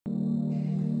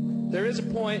There is a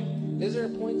point. Is there a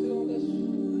point to all this?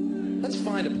 Let's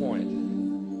find a point.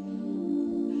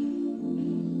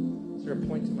 Is there a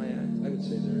point to my act? I would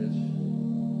say there is.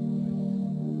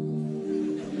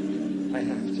 I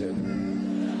have to.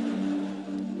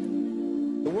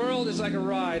 The world is like a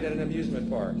ride at an amusement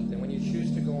park. And when you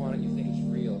choose to go on it, you think it's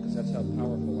real, because that's how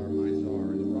powerful our minds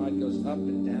are. And the ride goes up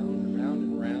and down and round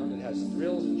and round. It has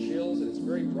thrills and chills, and it's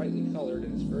very brightly colored,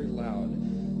 and it's very loud.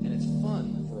 And it's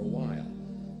fun for a while.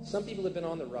 Some people have been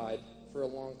on the ride for a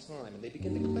long time, and they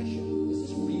begin to question, is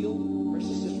this real, or is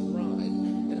this just a ride?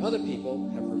 And other people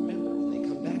have remembered, and they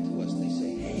come back to us, and they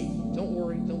say, hey, don't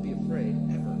worry, don't be afraid,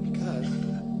 ever, because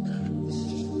this is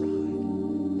just a ride.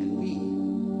 And we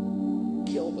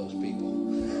kill those people.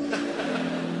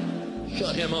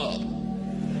 Shut him up.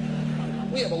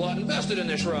 We have a lot invested in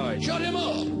this ride. Shut him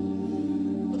up.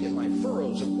 Look at my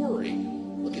furrows of worry.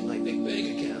 Look at my big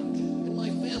bank account and my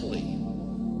family.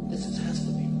 This has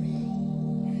to be real.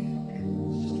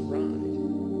 It's just a ride.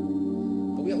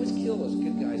 But we always kill those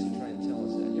good guys who try and tell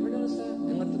us that. You ever notice that?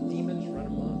 And let the demons run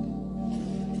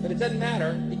amok. But it doesn't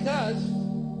matter, because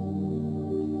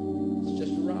it's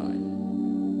just a ride.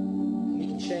 And we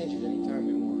can change it anytime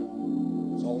we want.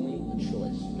 It's only a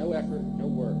choice. No effort, no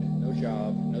work, no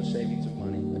job, no savings of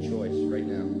money. A choice right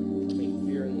now between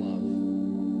fear and love.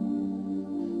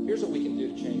 Here's what we can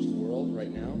do to change the world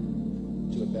right now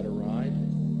to a better ride.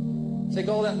 Take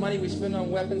all that money we spend on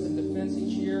weapons and defense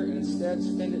each year and instead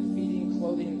spend it feeding,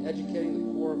 clothing, and educating the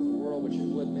poor of the world, which it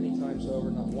would many times over,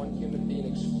 not one human being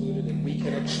excluded, and we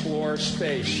can explore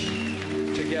space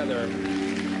together,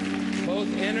 both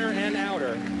inner and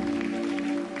outer,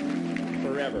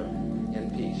 forever in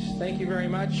peace. Thank you very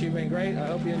much. You've been great. I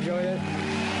hope you enjoyed it.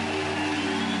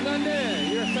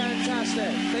 London, you're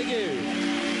fantastic. Thank you.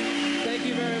 Thank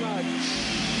you very much.